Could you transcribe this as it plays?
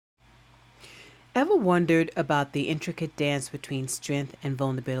Ever wondered about the intricate dance between strength and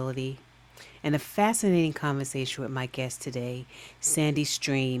vulnerability? In a fascinating conversation with my guest today, Sandy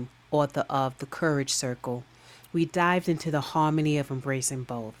Stream, author of The Courage Circle, we dived into the harmony of embracing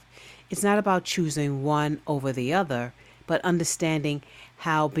both. It's not about choosing one over the other, but understanding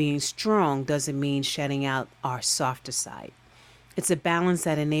how being strong doesn't mean shutting out our softer side. It's a balance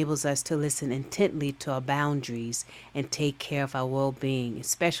that enables us to listen intently to our boundaries and take care of our well being,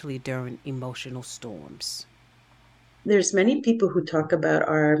 especially during emotional storms. There's many people who talk about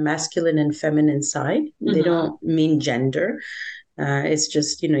our masculine and feminine side. They Mm-hmm. don't mean gender. It's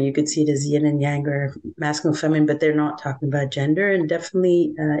just, you could see it as yin and yang or masculine, feminine, but they're not talking about gender. And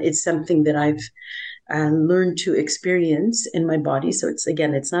definitely, it's something that I've learned to experience in my body. So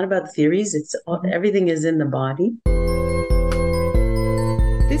it's not about theories. Everything is in the body.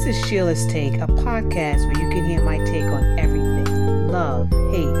 This is Sheila's Take, a podcast where you can hear my take on everything: love,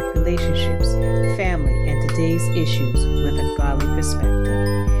 hate, relationships, family, and today's issues with a godly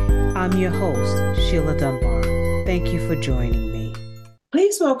perspective. I'm your host, Sheila Dunbar. Thank you for joining me.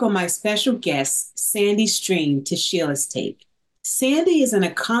 Please welcome my special guest, Sandy Stream, to Sheila's Take. Sandy is an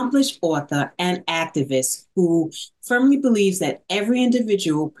accomplished author and activist who firmly believes that every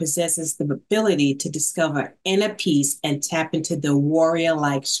individual possesses the ability to discover inner peace and tap into the warrior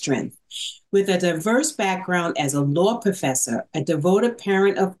like strength. With a diverse background as a law professor, a devoted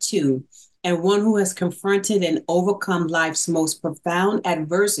parent of two, and one who has confronted and overcome life's most profound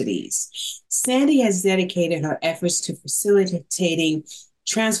adversities, Sandy has dedicated her efforts to facilitating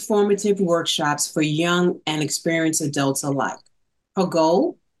transformative workshops for young and experienced adults alike. Her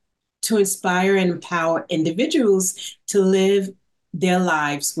goal? To inspire and empower individuals to live their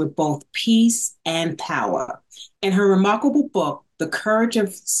lives with both peace and power. In her remarkable book, The Courage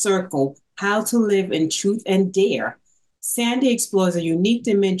of Circle, How to Live in Truth and Dare, Sandy explores a unique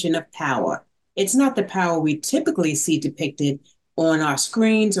dimension of power. It's not the power we typically see depicted on our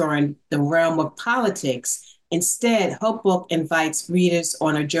screens or in the realm of politics. Instead, her book invites readers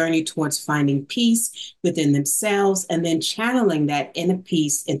on a journey towards finding peace within themselves and then channeling that inner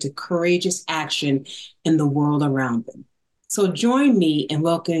peace into courageous action in the world around them. So join me in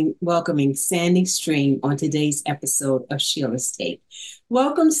welcoming Sandy Stream on today's episode of Sheila's Take.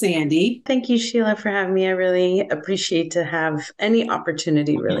 Welcome, Sandy. Thank you, Sheila, for having me. I really appreciate to have any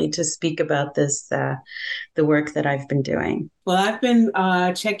opportunity really to speak about this, the work that I've been doing. Well, I've been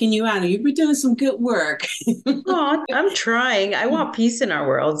checking you out, and you've been doing some good work. Oh, I'm trying. I want peace in our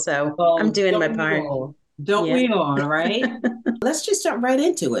world, so I'm Well, doing my don't we part. all? Don't Yeah, we all, right? Let's just jump right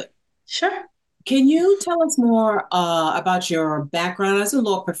into it. sure. Can you tell us more about your background as a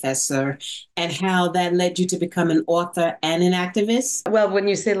law professor and how that led you to become an author and an activist? Well, when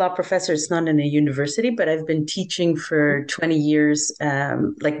you say law professor, it's not in a university, but I've been teaching for 20 years,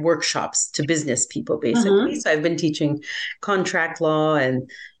 like workshops to business people, basically. Mm-hmm. So I've been teaching contract law and,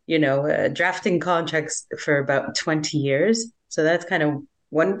 drafting contracts for about 20 years. So that's kind of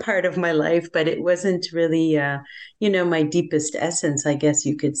one part of my life, but it wasn't really, my deepest essence, I guess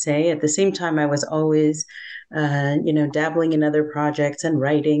you could say. At the same time, I was always, dabbling in other projects and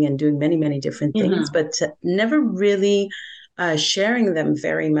writing and doing many, many different things, Mm-hmm. but never really sharing them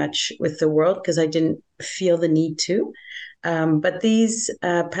very much with the world because I didn't feel the need to. But these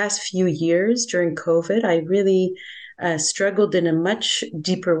past few years during COVID, I really struggled in a much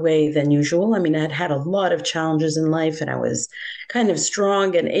deeper way than usual. I mean, I had had a lot of challenges in life and I was kind of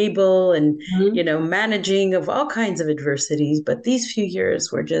strong and able and, Mm-hmm. managing of all kinds of adversities. But these few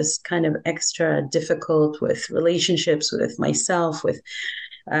years were just kind of extra difficult with relationships, with myself, with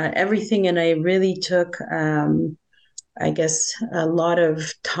everything. And I really took, I guess, a lot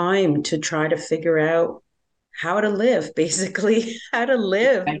of time to try to figure out how to live, basically, how to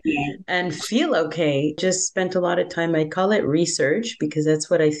live Yeah. and feel okay. Just spent a lot of time. I call it research because that's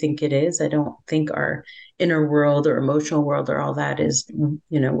what I think it is. I don't think our inner world or emotional world or all that is,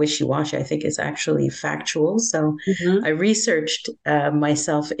 wishy washy. I think it's actually factual. So Mm-hmm. I researched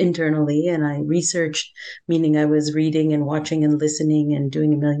myself internally and I researched, meaning I was reading and watching and listening and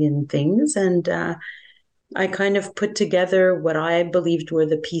doing a million things. And I kind of put together what I believed were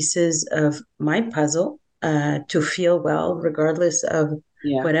the pieces of my puzzle to feel well, regardless of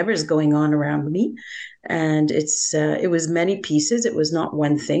Yeah. whatever's going on around me. And it was many pieces. It was not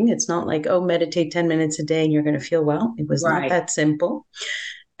one thing. It's not like, oh, meditate 10 minutes a day and you're going to feel well. It was not Right. that simple.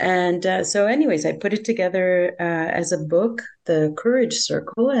 And so, anyways, I put it together as a book, The Courage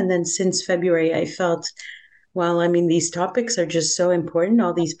Circle. And then since February, I felt, well, I mean, these topics are just so important.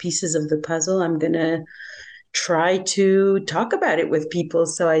 All these pieces of the puzzle, I'm going to try to talk about it with people.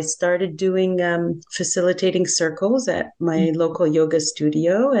 So I started doing facilitating circles at my local yoga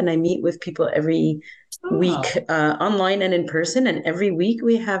studio, and I meet with people every week, online and in person. And every week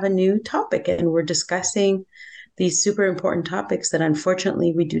we have a new topic, and we're discussing these super important topics that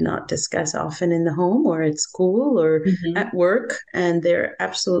unfortunately we do not discuss often in the home or at school or at work. And they're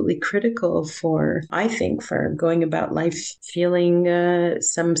absolutely critical for, I think, for going about life feeling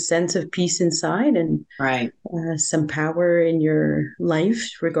some sense of peace inside and some power in your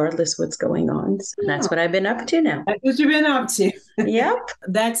life, regardless what's going on. So that's what I've been up to now. That's what you've been up to. Yep.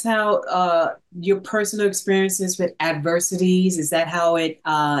 That's how your personal experiences with adversities, is that how it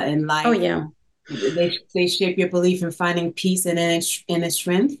in life? Oh, yeah. They shape your belief in finding peace and inner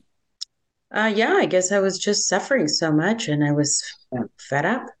strength? Yeah, I guess I was just suffering so much and I was fed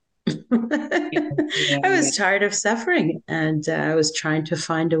up. I was tired of suffering, and I was trying to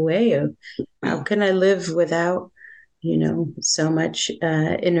find a way of how can I live without, so much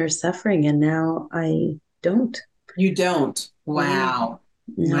inner suffering. And now I don't. You don't? Wow.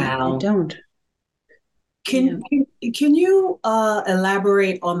 No, Wow. I don't. Can you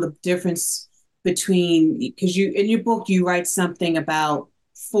elaborate on the difference between, because you in your book you write something about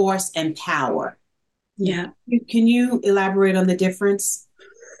force and power. Yeah. Can you elaborate on the difference?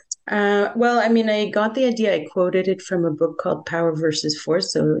 Well, I mean, I got the idea. I quoted it from a book called Power versus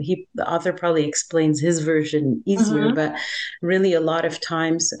Force. So the author probably explains his version easier, but really a lot of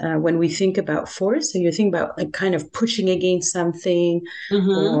times when we think about force, so you think about like kind of pushing against something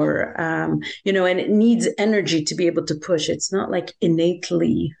or, and it needs energy to be able to push. It's not like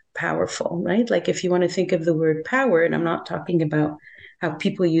innately powerful, right? Like if you want to think of the word power, and I'm not talking about how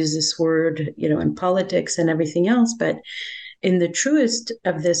people use this word, in politics and everything else, but in the truest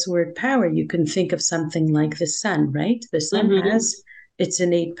of this word power, you can think of something like the sun, right? The sun has its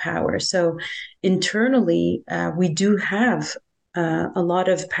innate power. So internally, we do have a lot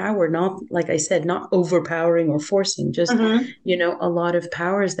of power, not, like I said, not overpowering or forcing, just, a lot of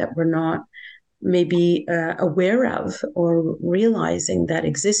powers that we're not maybe aware of or realizing that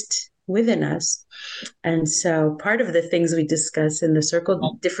exist within us. And so part of the things we discuss in the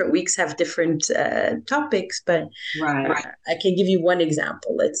circle, different weeks have different topics, but I can give you one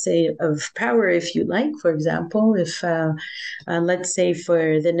example, let's say, of power, if you like. For example, if let's say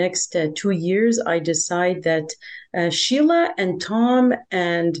for the next 2 years, I decide that Sheila and Tom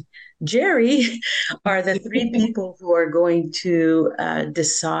and Jerry are the three people who are going to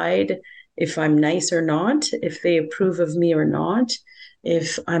decide if I'm nice or not, if they approve of me or not,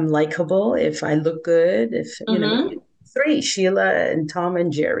 if I'm likable, if I look good, if, three, Sheila and Tom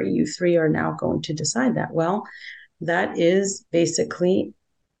and Jerry, you three are now going to decide that. Well, that is basically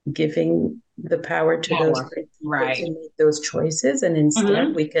giving the power to those three people to make those choices. And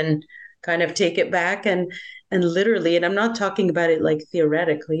instead we can kind of take it back and literally, and I'm not talking about it like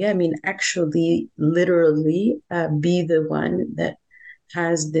theoretically, I mean, actually, literally be the one that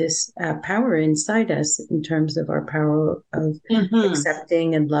has this power inside us in terms of our power of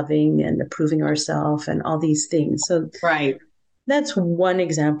accepting and loving and approving ourselves and all these things. So that's one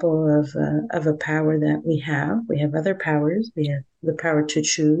example of a power that we have. We have other powers. We have the power to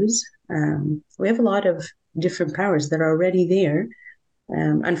choose. We have a lot of different powers that are already there.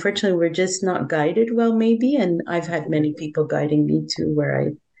 Unfortunately, we're just not guided well, maybe. And I've had many people guiding me to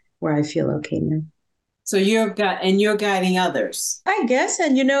where I feel okay now. So you're guiding others, I guess.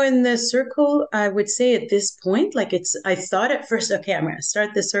 And, in the circle, I would say at this point, like I thought at first, okay, I'm going to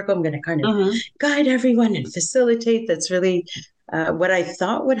start this circle. I'm going to kind of guide everyone and facilitate. That's really what I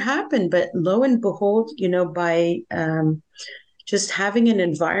thought would happen. But lo and behold, by just having an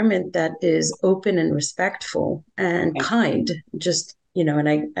environment that is open and respectful and kind, just,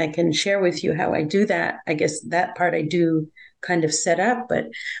 and I can share with you how I do that. I guess that part I do kind of set up, but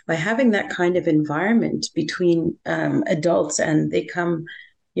by having that kind of environment between adults, and they come,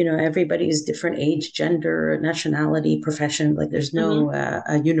 everybody's different age, gender, nationality, profession, like there's no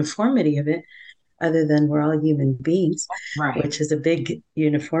a uniformity of it other than we're all human beings, which is a big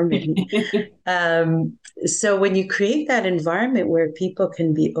uniformity. So when you create that environment where people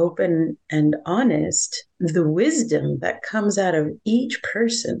can be open and honest, the wisdom that comes out of each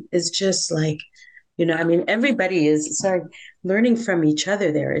person is just like, everybody is learning from each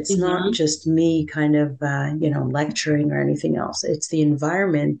other there. It's not just me kind of, lecturing or anything else. It's the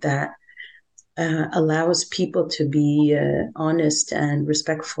environment that allows people to be honest and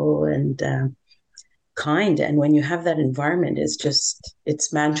respectful and kind. And when you have that environment,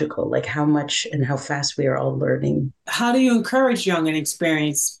 it's magical, like how much and how fast we are all learning. How do you encourage young and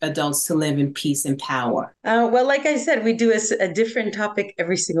experienced adults to live in peace and power? Well, like I said, we do a different topic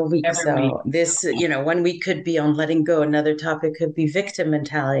every single week. Every week. So this, 1 week could be on letting go. Another topic could be victim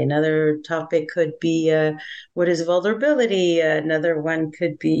mentality. Another topic could be what is vulnerability. Another one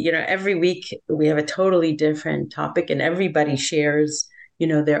could be, every week we have a totally different topic, and everybody shares,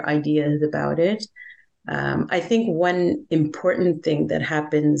 their ideas about it. I think one important thing that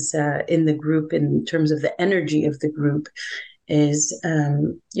happens in the group in terms of the energy of the group is,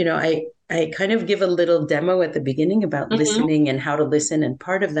 I kind of give a little demo at the beginning about listening and how to listen. And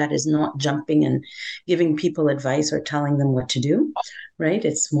part of that is not jumping and giving people advice or telling them what to do, right?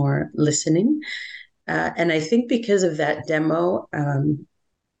 It's more listening. And I think because of that demo,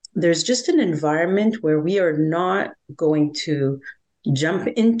 there's just an environment where we are not going to jump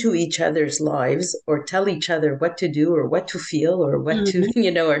into each other's lives or tell each other what to do or what to feel or what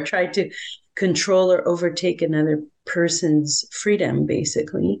to, or try to control or overtake another person's freedom,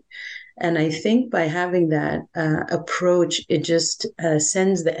 basically. And I think by having that approach, it just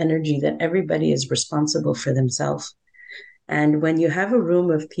sends the energy that everybody is responsible for themselves. And when you have a room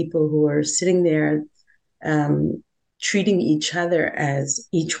of people who are sitting there treating each other as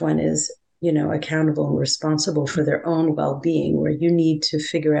each one is, accountable and responsible for their own well-being, where you need to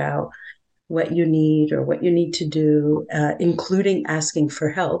figure out what you need or what you need to do, including asking for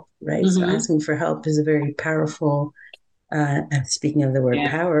help, right? So asking for help is a very powerful, speaking of the word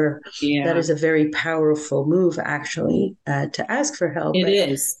power, that is a very powerful move, actually, to ask for help. It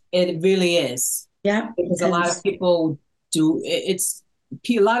is. It really is. Yeah. Because a lot of people do, a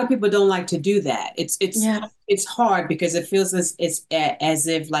lot of people don't like to do that. It's hard because it feels as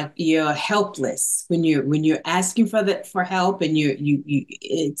if like you're helpless when you're asking for help, and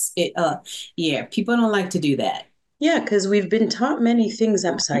people don't like to do that. Yeah, because we've been taught many things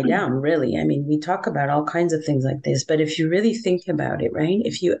upside down, really. I mean, we talk about all kinds of things like this, but if you really think about it, right?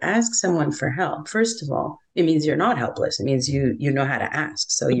 If you ask someone for help, first of all, it means you're not helpless. It means you know how to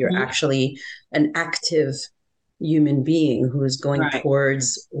ask. So you're actually an active human being who is going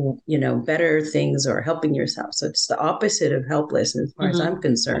towards, better things or helping yourself. So it's the opposite of helpless as far as I'm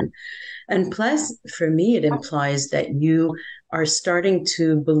concerned. And plus, for me, it implies that you are starting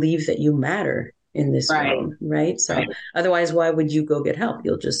to believe that you matter in this world, right? So otherwise, why would you go get help?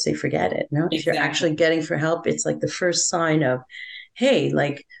 You'll just say, forget it. No, if you're actually getting for help, it's like the first sign of, hey,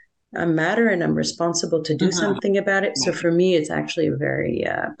 like, I matter and I'm responsible to do something about it. So for me, it's actually a very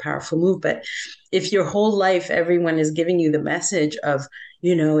powerful move. But if your whole life, everyone is giving you the message of,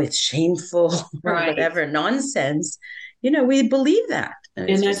 it's shameful or whatever nonsense, we believe that. And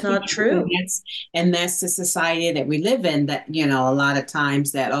it's just not true. And that's the society that we live in, that, a lot of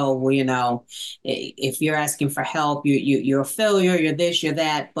times that, if you're asking for help, you're a failure, you're this, you're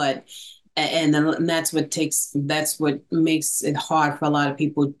that. But and that's what makes it hard for a lot of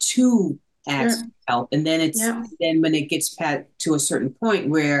people to ask for help. And then then when it gets to a certain point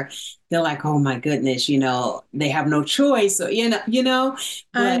where they're like, oh my goodness, they have no choice. So, but,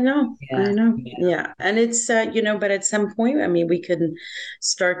 I know. Yeah. And it's, but at some point, I mean, we can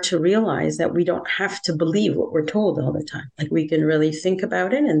start to realize that we don't have to believe what we're told all the time. Like, we can really think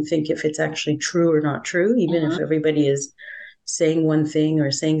about it and think if it's actually true or not true, even if everybody is saying one thing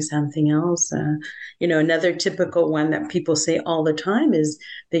or saying something else. Another typical one that people say all the time is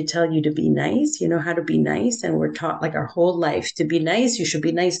they tell you to be nice, how to be nice. And we're taught like our whole life to be nice. You should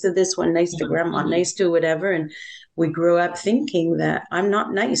be nice to this one, nice to grandma, nice to whatever. And we grew up thinking that I'm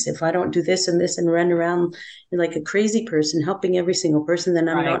not nice if I don't do this and this and run around like a crazy person helping every single person, then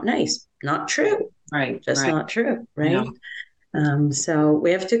I'm not nice. Not true. Just not true. Right. No. So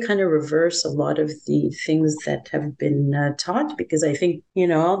we have to kind of reverse a lot of the things that have been taught, because I think,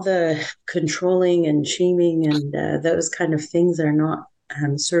 all the controlling and shaming and those kind of things are not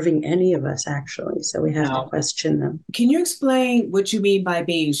serving any of us, actually. So we have to question them. Can you explain what you mean by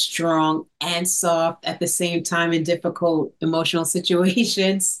being strong and soft at the same time in difficult emotional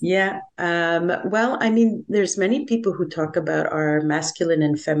situations? Yeah. Well, I mean, there's many people who talk about our masculine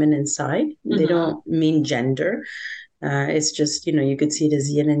and feminine side. They don't mean gender. It's just, you could see it as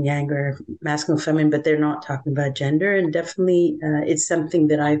yin and yang or masculine, feminine, but they're not talking about gender. And definitely it's something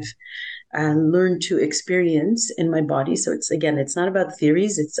that I've learned to experience in my body. So it's not about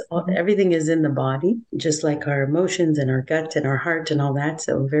theories. Everything is in the body, just like our emotions and our gut and our heart and all that.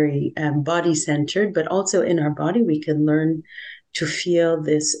 So very body centered, but also in our body, we can learn to feel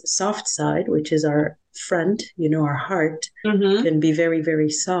this soft side, which is our front, our heart Mm-hmm. can be very, very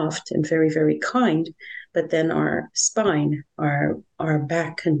soft and very, very kind. But then our spine, our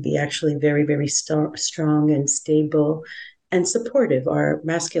back can be actually very, very strong and stable and supportive. Our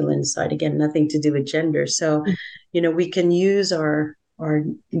masculine side, again, nothing to do with gender. So, we can use our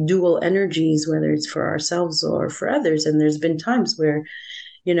dual energies, whether it's for ourselves or for others. And there's been times where,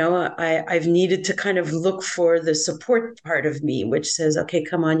 I've needed to kind of look for the support part of me, which says, okay,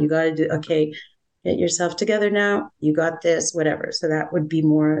 come on, you got to do, okay, get yourself together now. You got this, whatever. So that would be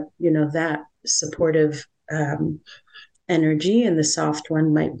more, that supportive energy. And the soft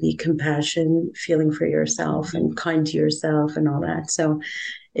one might be compassion, feeling for yourself and kind to yourself and all that. So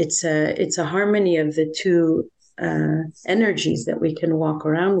it's a harmony of the two energies that we can walk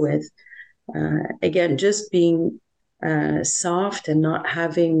around with. Again, just being soft and not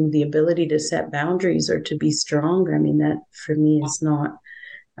having the ability to set boundaries or to be strong. I mean, that for me is not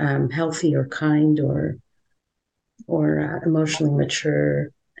healthy or kind or emotionally mature.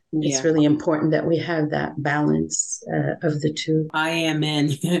 It's really important that we have that balance of the two. I am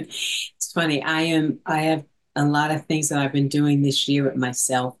in. It's funny. I have a lot of things that I've been doing this year with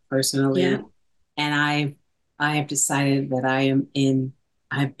myself personally. Yeah. And I have decided that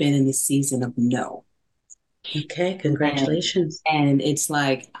I've been in the season of no. Okay, congratulations. And it's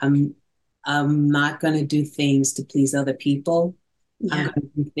like I'm not gonna do things to please other people. I'm Yeah. gonna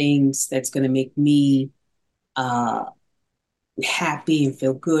do things that's gonna make me uh happy and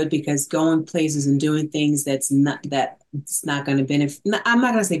feel good, because going places and doing things that it's not going to benefit, I'm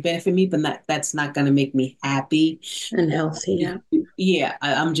not going to say benefit me, but that's not going to make me happy And healthy, yeah. Yeah,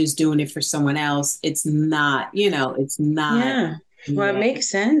 I'm just doing it for someone else. It's not, it's not. Yeah. Well, it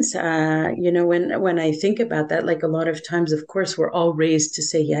makes sense. When I think about that, like a lot of times, of course, we're all raised to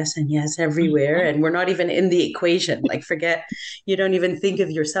say yes and yes everywhere, and we're not even in the equation. Like, forget, you don't even think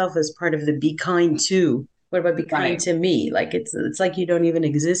of yourself as part of the be kind to. What about be kind to me? Like it's like you don't even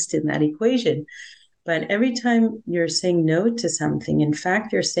exist in that equation. But every time you're saying no to something, in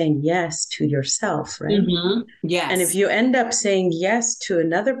fact, you're saying yes to yourself, right? Mm-hmm. Yes. And if you end up saying yes to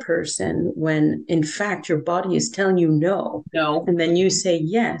another person when in fact your body is telling you no, and then you say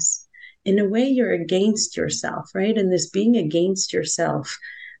yes, in a way you're against yourself, right? And this being against yourself,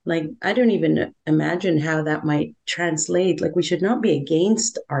 like I don't even imagine how that might translate. Like we should not be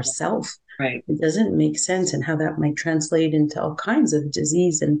against ourselves. Right. It doesn't make sense, and how that might translate into all kinds of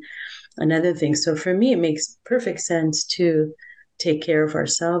disease and another thing. So for me, it makes perfect sense to take care of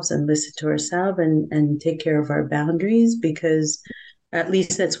ourselves and listen to ourselves and take care of our boundaries, because at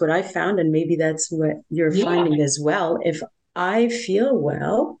least that's what I found. And maybe that's what you're finding as well. If I feel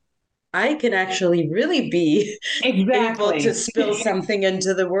well, I can actually really be able to spill something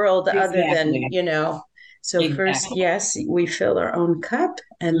into the world other than, So first, yes, we fill our own cup.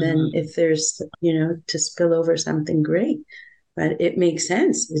 And then if there's, to spill over something, great. But it makes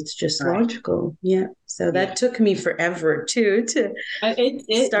sense. It's just logical. Yeah. So that took me forever too to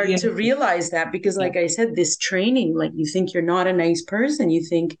start to realize that, because like I said, this training, like you think you're not a nice person. You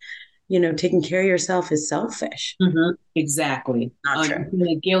think, taking care of yourself is selfish. Mm-hmm. Exactly. Not true. You're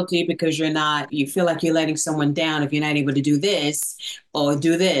feeling guilty because you feel like you're letting someone down if you're not able to do this or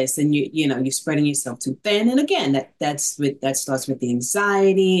do this, and you're spreading yourself too thin. And again, that starts with the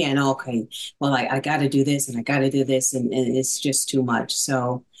anxiety and okay, well, I got to do this and I got to do this, and it's just too much.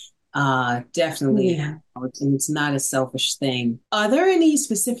 So, definitely. Yeah. And it's not a selfish thing. Are there any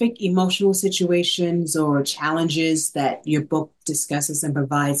specific emotional situations or challenges that your book discusses and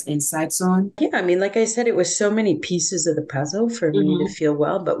provides insights on? Yeah, I mean, like I said, it was so many pieces of the puzzle for me to feel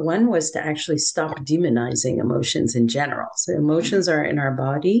well, but one was to actually stop demonizing emotions in general. So emotions are in our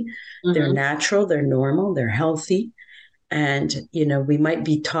body. They're natural, they're normal, they're healthy. And, we might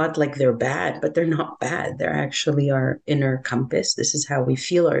be taught like they're bad, but they're not bad. They're actually our inner compass. This is how we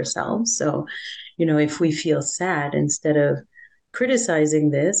feel ourselves. So, if we feel sad, instead of criticizing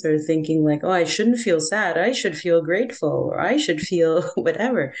this or thinking like, oh, I shouldn't feel sad, I should feel grateful, or I should feel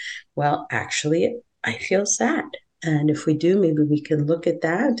whatever. Well, actually, I feel sad. And if we do, maybe we can look at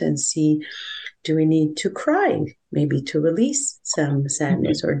that and see, do we need to cry, maybe to release some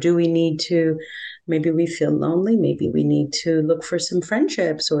sadness, or do we need to, maybe we feel lonely, maybe we need to look for some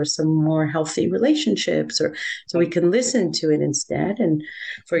friendships or some more healthy relationships, or so we can listen to it instead. And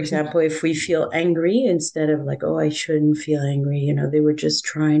for example, if we feel angry, instead of like, oh, I shouldn't feel angry, they were just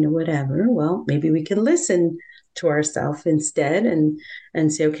trying or whatever, well, maybe we can listen to ourselves instead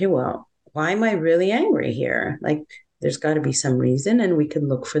and say, okay, well, why am I really angry here? Like, there's got to be some reason, and we can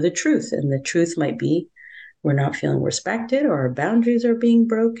look for the truth. And the truth might be we're not feeling respected, or our boundaries are being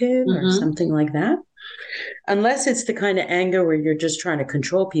broken, or something like that. Unless it's the kind of anger where you're just trying to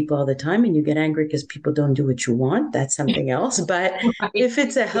control people all the time and you get angry because people don't do what you want, that's something else. But Right. if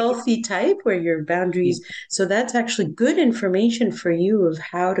it's a healthy type where your boundaries, so that's actually good information for you of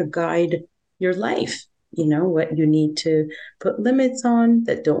how to guide your life, what you need to put limits on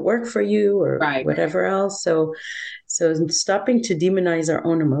that don't work for you or Right. whatever else. So stopping to demonize our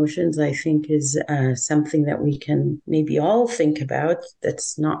own emotions, I think, is something that we can maybe all think about.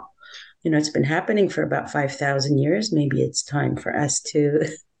 That's not, it's been happening for about 5,000 years. Maybe it's time for us to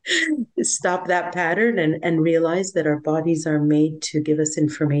stop that pattern and realize that our bodies are made to give us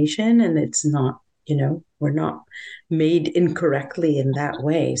information, and it's not, we're not made incorrectly in that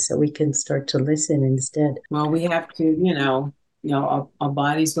way. So we can start to listen instead. Well, we have to, our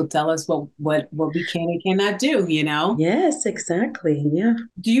bodies will tell us what we can and cannot do, Yes, exactly. Yeah.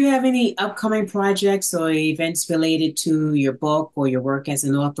 Do you have any upcoming projects or events related to your book or your work as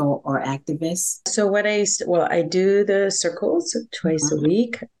an author or activist? So I do the circles twice a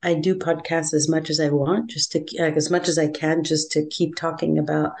week. I do podcasts as much as I want, just to as much as I can, just to keep talking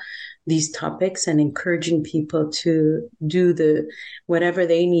about these topics and encouraging people to do whatever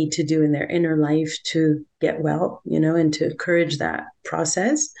they need to do in their inner life to get well, and to encourage that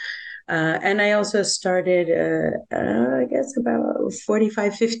process. And I also started, I guess about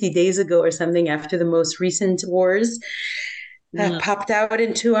 45, 50 days ago or something, after the most recent wars popped out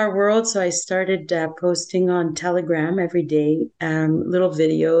into our world. So I started posting on Telegram every day, little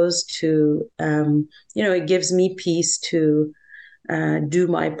videos to, it gives me peace to do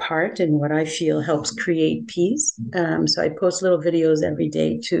my part in what I feel helps create peace. So I post little videos every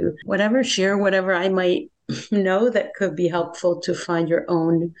day to share whatever I might know that could be helpful to find your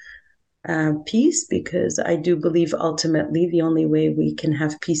own peace, because I do believe ultimately the only way we can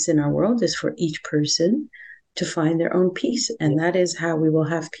have peace in our world is for each person to find their own peace. And that is how we will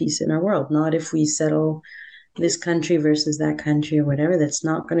have peace in our world, not if we settle this country versus that country or whatever. That's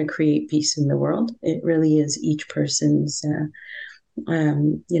not going to create peace in the world. It really is each person's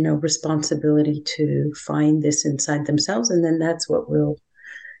responsibility to find this inside themselves, and then that's what will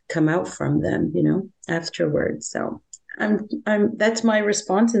come out from them, afterwards. So that's my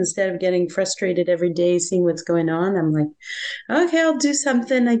response. Instead of getting frustrated every day seeing what's going on, I'm like, okay, I'll do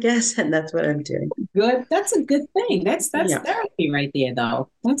something, I guess, and that's what I'm doing. Good. That's a good thing. That's therapy right there, though.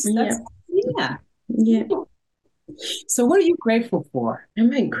 That's yeah. So what are you grateful for?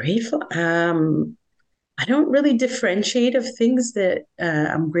 Am I grateful? I don't really differentiate of things that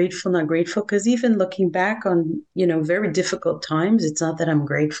I'm grateful, not grateful, because even looking back on, very difficult times, it's not that I'm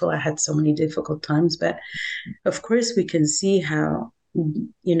grateful. I had so many difficult times, but of course we can see how,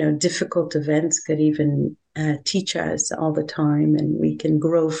 difficult events could even teach us all the time, and we can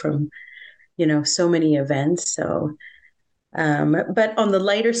grow from, so many events. So, but on the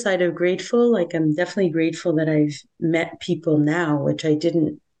lighter side of grateful, like I'm definitely grateful that I've met people now, which I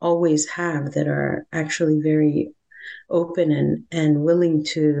didn't always have, that are actually very open and willing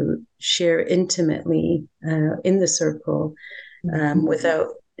to share intimately in the circle without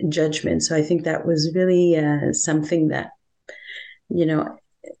judgment. So I think that was really something that,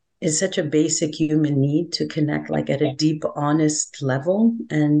 is such a basic human need, to connect like at a deep, honest level.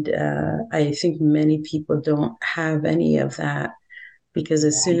 And I think many people don't have any of that, because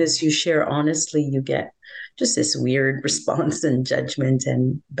as soon as you share honestly, you get just this weird response and judgment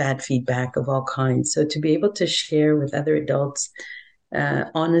and bad feedback of all kinds. So to be able to share with other adults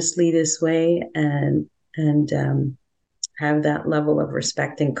honestly this way and have that level of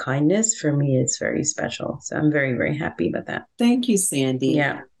respect and kindness, for me, it's very special. So I'm very, very happy about that. Thank you, Sandy.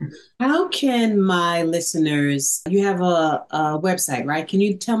 Yeah. How can my listeners, you have a website, right? Can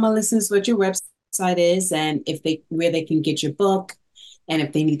you tell my listeners what your website is, and where they can get your book, and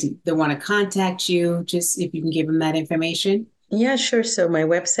if they want to contact you, just if you can give them that information? Yeah, sure. So my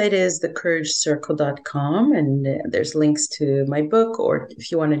website is thecouragecircle.com, and there's links to my book, or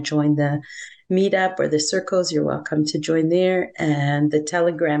if you want to join the meetup or the circles, you're welcome to join there. And the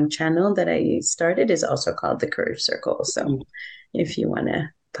Telegram channel that I started is also called the Courage Circle. So if you want to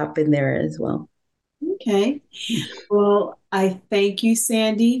pop in there as well. Okay. Well, I thank you,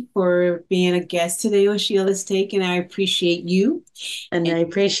 Sandy, for being a guest today on Sheila's Take, and I appreciate you. And I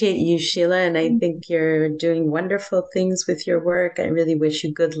appreciate you, Sheila, and I think you're doing wonderful things with your work. I really wish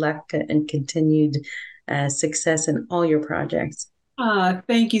you good luck and continued success in all your projects.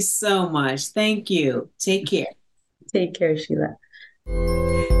 Thank you so much. Thank you. Take care. Take care, Sheila.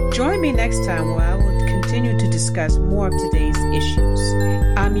 Join me next time where I will continue to discuss more of today's issues.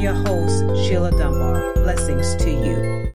 I'm your host, Sheila Dunbar. Blessings to you.